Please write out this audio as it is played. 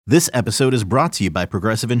This episode is brought to you by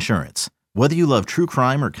Progressive Insurance. Whether you love true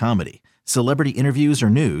crime or comedy, celebrity interviews or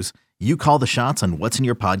news, you call the shots on what's in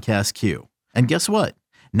your podcast queue. And guess what?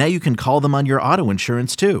 Now you can call them on your auto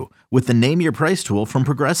insurance too with the Name Your Price tool from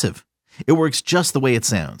Progressive. It works just the way it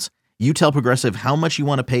sounds. You tell Progressive how much you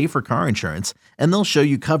want to pay for car insurance, and they'll show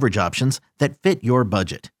you coverage options that fit your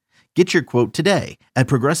budget. Get your quote today at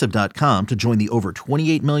Progressive.com to join the over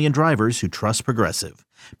 28 million drivers who trust Progressive.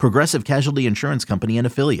 Progressive Casualty Insurance Company and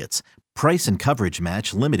Affiliates. Price and coverage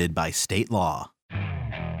match limited by state law.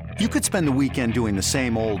 You could spend the weekend doing the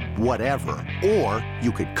same old whatever, or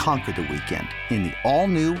you could conquer the weekend in the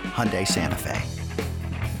all-new Hyundai Santa Fe.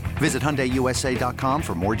 Visit HyundaiUSA.com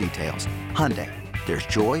for more details. Hyundai, there's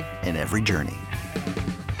joy in every journey.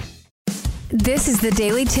 This is the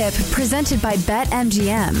Daily Tip presented by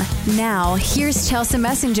BetMGM. Now, here's Chelsea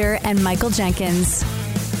Messenger and Michael Jenkins.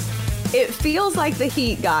 It feels like the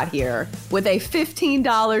Heat got here with a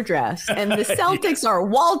 $15 dress, and the Celtics are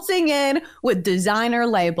waltzing in with designer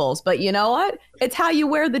labels. But you know what? It's how you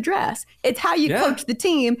wear the dress. It's how you coach the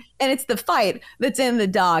team, and it's the fight that's in the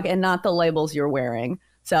dog and not the labels you're wearing.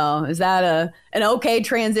 So is that an okay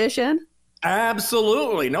transition?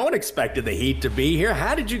 Absolutely. No one expected the Heat to be here.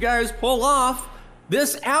 How did you guys pull off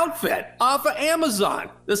this outfit off of Amazon?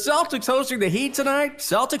 The Celtics hosting the Heat tonight.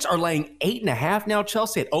 Celtics are laying 8.5 now.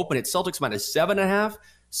 Chelsea had opened at Celtics minus 7.5.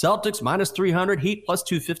 Celtics minus 300. Heat plus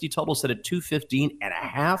 250. Total set at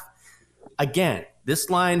 215.5. Again, this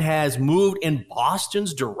line has moved in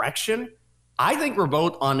Boston's direction. I think we're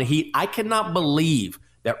both on the Heat. I cannot believe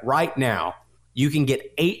that right now you can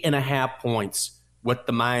get 8.5 points with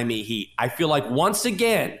the Miami Heat. I feel like once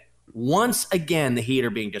again, the Heat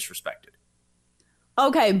are being disrespected.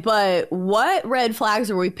 Okay, but what red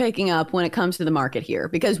flags are we picking up when it comes to the market here?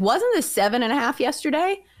 Because wasn't this 7.5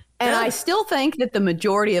 yesterday? And I still think that the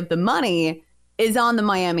majority of the money is on the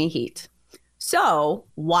Miami Heat. So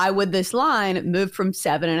why would this line move from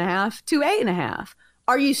 7.5 to 8.5?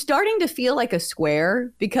 Are you starting to feel like a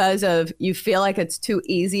square because of you feel like it's too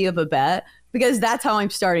easy of a bet? Because that's how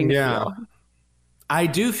I'm starting to feel. I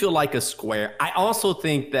do feel like a square. I also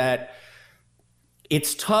think that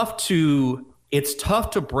it's tough to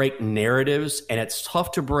break narratives, and it's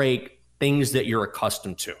tough to break things that you're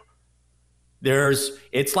accustomed to.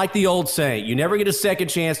 It's like the old saying, you never get a second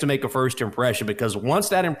chance to make a first impression, because once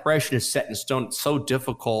that impression is set in stone, it's so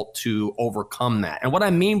difficult to overcome that. And what I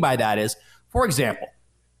mean by that is, for example,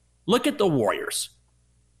 look at the Warriors.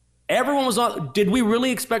 Everyone was on. Did we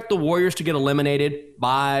really expect the Warriors to get eliminated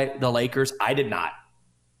by the Lakers? I did not.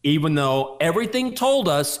 Even though everything told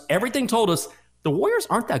us the Warriors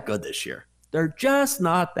aren't that good this year. They're just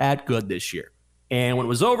not that good this year. And when it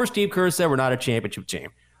was over, Steve Kerr said we're not a championship team.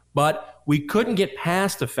 But we couldn't get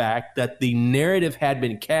past the fact that the narrative had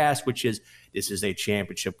been cast, which is this is a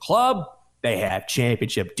championship club. They have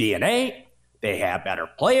championship DNA. They have better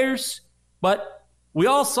players. But we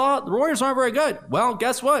all saw the Warriors aren't very good. Well,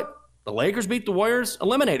 guess what? The Lakers beat the Warriors,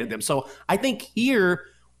 eliminated them. So I think here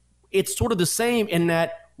it's sort of the same in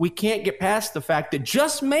that we can't get past the fact that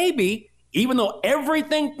just maybe, even though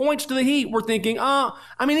everything points to the Heat, we're thinking,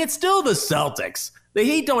 it's still the Celtics. The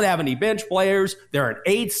Heat don't have any bench players. They're an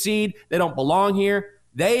 8th seed. They don't belong here.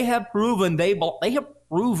 They have proven they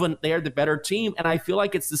are the better team, and I feel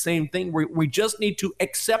like it's the same thing. We just need to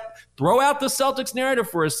throw out the Celtics narrative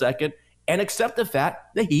for a second and accept the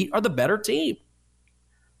fact the Heat are the better team.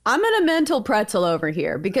 I'm in a mental pretzel over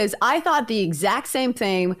here because I thought the exact same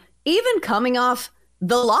thing, even coming off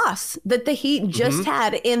the loss that the Heat just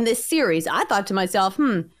had in this series. I thought to myself,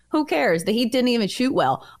 who cares? The Heat didn't even shoot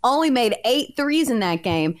well. Only made 8 threes in that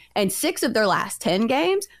game, and 6 of their last 10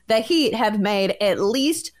 games, the Heat have made at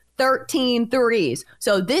least 13 threes.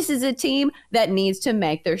 So this is a team that needs to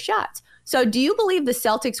make their shots. So do you believe the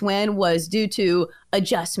Celtics win was due to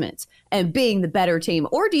adjustments and being the better team?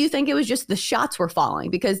 Or do you think it was just the shots were falling?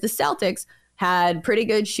 Because the Celtics had pretty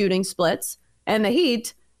good shooting splits and the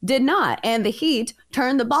Heat did not. And the Heat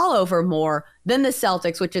turned the ball over more than the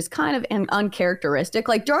Celtics, which is kind of uncharacteristic.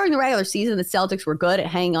 Like during the regular season, the Celtics were good at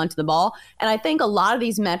hanging onto the ball. And I think a lot of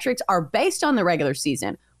these metrics are based on the regular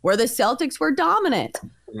season where the Celtics were dominant.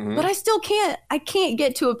 But I still can't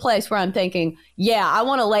get to a place where I'm thinking, I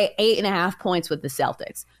want to lay 8.5 points with the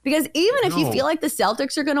Celtics. Because even if you feel like the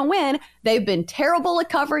Celtics are going to win, they've been terrible at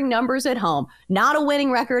covering numbers at home. Not a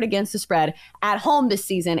winning record against the spread at home this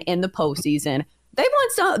season in the postseason.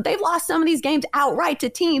 They've lost some of these games outright to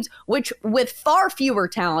teams which with far fewer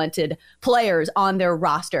talented players on their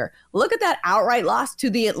roster. Look at that outright loss to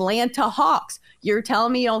the Atlanta Hawks. You're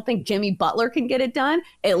telling me you don't think Jimmy Butler can get it done?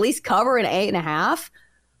 At least cover an 8.5?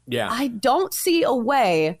 Yeah. I don't see a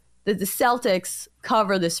way that the Celtics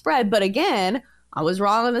cover the spread. But again, I was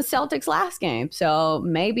wrong on the Celtics last game. So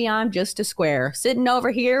maybe I'm just a square sitting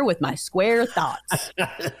over here with my square thoughts.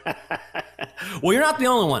 Well, you're not the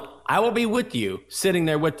only one. I will be with you, sitting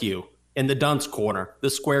there with you in the dunce corner, the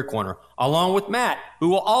square corner, along with Matt, who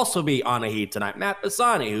will also be on the Heat tonight. Matt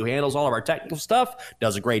Pisani, who handles all of our technical stuff,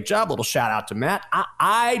 does a great job. Little shout out to Matt.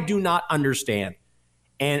 I do not understand.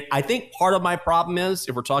 And I think part of my problem is,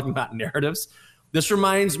 if we're talking about narratives, this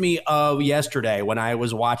reminds me of yesterday when I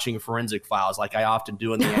was watching Forensic Files, like I often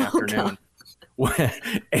do in the afternoon.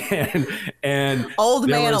 and old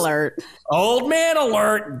man alert. Old man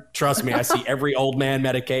alert. Trust me, I see every old man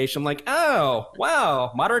medication. I'm like, oh,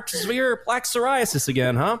 wow, moderate to severe plaque psoriasis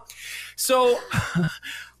again, huh? So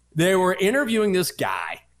they were interviewing this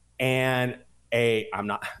guy, and a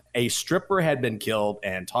stripper had been killed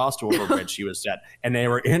and tossed over a bridge. She was dead. And they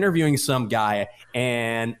were interviewing some guy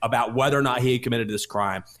and about whether or not he had committed this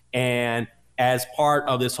crime. And as part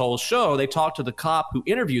of this whole show, they talked to the cop who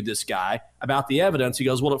interviewed this guy about the evidence. He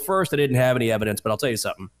goes, well, at first I didn't have any evidence, but I'll tell you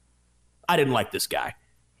something. I didn't like this guy.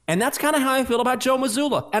 And that's kind of how I feel about Joe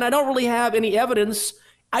Mazzulla. And I don't really have any evidence.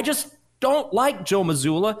 I just don't like Joe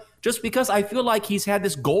Mazzulla just because I feel like he's had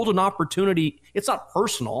this golden opportunity. It's not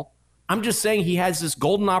personal. I'm just saying he has this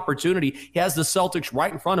golden opportunity. He has the Celtics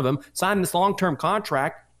right in front of him, signing this long-term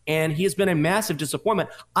contract, and he has been a massive disappointment.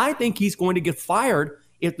 I think he's going to get fired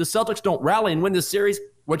if the Celtics don't rally and win this series,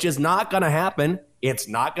 which is not going to happen. It's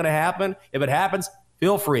not going to happen. If it happens,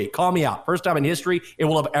 feel free. Call me out. First time in history it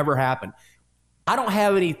will have ever happened. I don't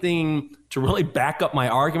have anything to really back up my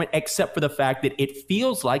argument except for the fact that it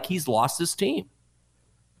feels like he's lost his team.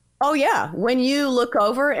 Oh, yeah. When you look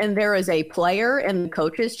over and there is a player in the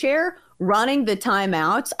coach's chair running the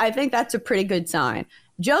timeouts, I think that's a pretty good sign.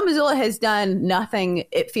 Joe Mazzulla has done nothing,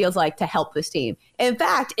 it feels like, to help this team. In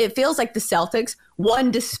fact, it feels like the Celtics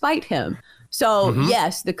won despite him. So,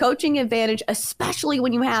 yes, the coaching advantage, especially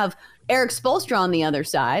when you have Eric Spoelstra on the other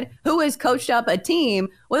side, who has coached up a team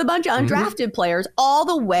with a bunch of undrafted players all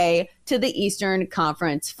the way to the Eastern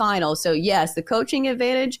Conference Finals. So, yes, the coaching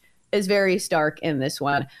advantage is very stark in this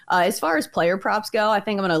one. As far as player props go, I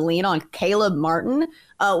think I'm going to lean on Caleb Martin.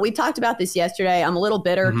 We talked about this yesterday. I'm a little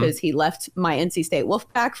bitter because he left my NC State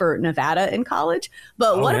Wolfpack for Nevada in college.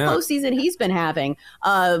 But a postseason he's been having.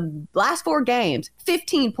 Last 4 games,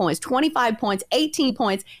 15 points, 25 points, 18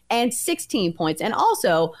 points, and 16 points. And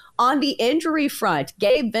also on the injury front,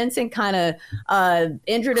 Gabe Vincent kind of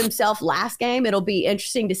injured himself last game. It'll be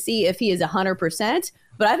interesting to see if he is 100%.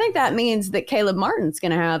 But I think that means that Caleb Martin's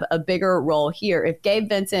going to have a bigger role here if Gabe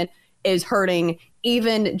Vincent is hurting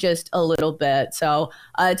even just a little bit. So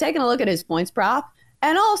taking a look at his points prop.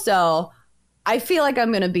 And also, I feel like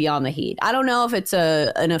I'm going to be on the Heat. I don't know if it's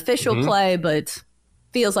an official play, but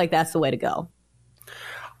feels like that's the way to go.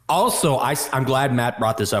 Also, I'm glad Matt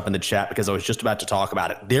brought this up in the chat because I was just about to talk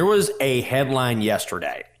about it. There was a headline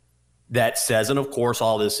yesterday that says, and of course,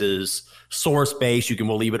 all this is source-based. You can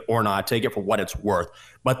believe it or not. Take it for what it's worth.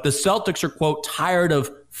 But the Celtics are, quote, tired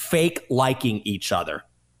of fake liking each other.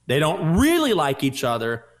 They don't really like each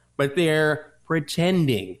other, but they're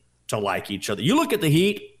pretending to like each other. You look at the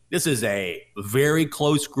Heat, this is a very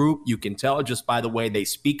close group. You can tell just by the way they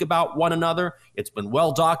speak about one another. It's been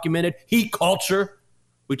well documented. Heat culture.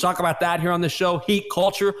 We talk about that here on the show. Heat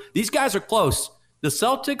culture. These guys are close. The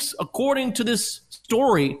Celtics, according to this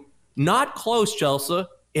story, not close, Chelsea.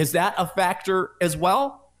 Is that a factor as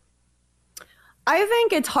well? I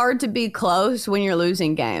think it's hard to be close when you're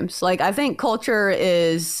losing games. Like, I think culture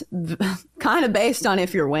is kind of based on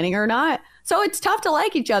if you're winning or not. So it's tough to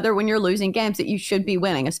like each other when you're losing games that you should be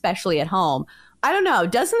winning, especially at home. I don't know.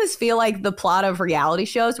 Doesn't this feel like the plot of reality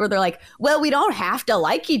shows where they're like, well, we don't have to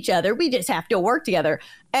like each other. We just have to work together.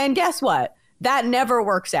 And guess what? That never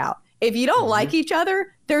works out. If you don't like each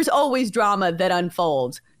other, there's always drama that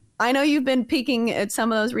unfolds. I know you've been peeking at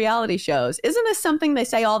some of those reality shows. Isn't this something they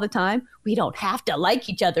say all the time? We don't have to like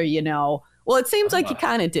each other, you know. Well, it seems like you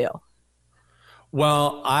kind of do.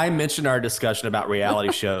 Well, I mentioned our discussion about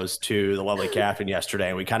reality shows to the lovely Catherine yesterday,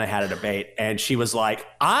 and we kind of had a debate. And she was like,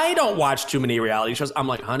 I don't watch too many reality shows. I'm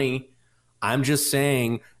like, honey, I'm just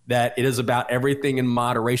saying that it is about everything in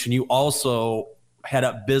moderation. You also head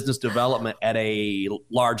up business development at a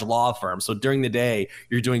large law firm. So during the day,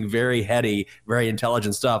 you're doing very heady, very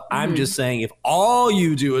intelligent stuff. I'm just saying if all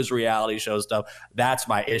you do is reality show stuff, that's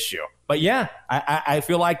my issue. But yeah, I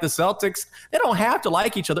feel like the Celtics, they don't have to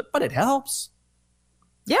like each other, but it helps.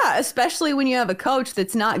 Yeah, especially when you have a coach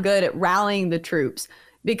that's not good at rallying the troops.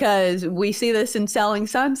 because we see this in Selling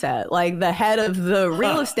Sunset, like the head of the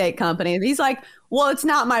real estate company. And he's like, well, it's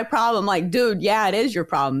not my problem. Like, dude, yeah, it is your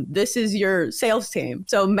problem. This is your sales team.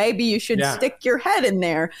 So maybe you should stick your head in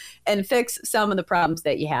there and fix some of the problems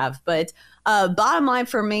that you have. But bottom line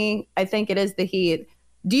for me, I think it is the Heat.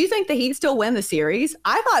 Do you think the Heat still win the series?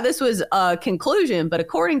 I thought this was a conclusion, but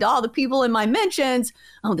according to all the people in my mentions,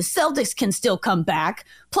 the Celtics can still come back.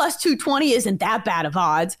 Plus 220 isn't that bad of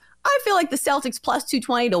odds. I feel like the Celtics plus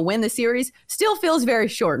 220 to win the series still feels very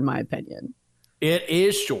short, in my opinion. It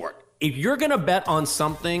is short. If you're going to bet on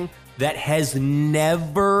something that has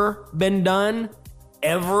never been done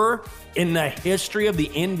ever in the history of the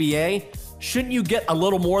NBA, shouldn't you get a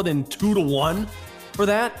little more than 2-1 for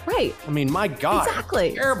that? Right. I mean, my God.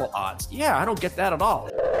 Exactly. Terrible odds. Yeah, I don't get that at all.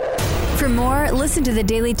 For more, listen to the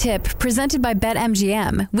Daily Tip presented by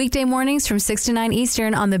BetMGM. Weekday mornings from 6 to 9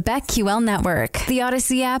 Eastern on the BetQL network, the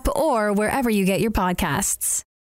Odyssey app, or wherever you get your podcasts.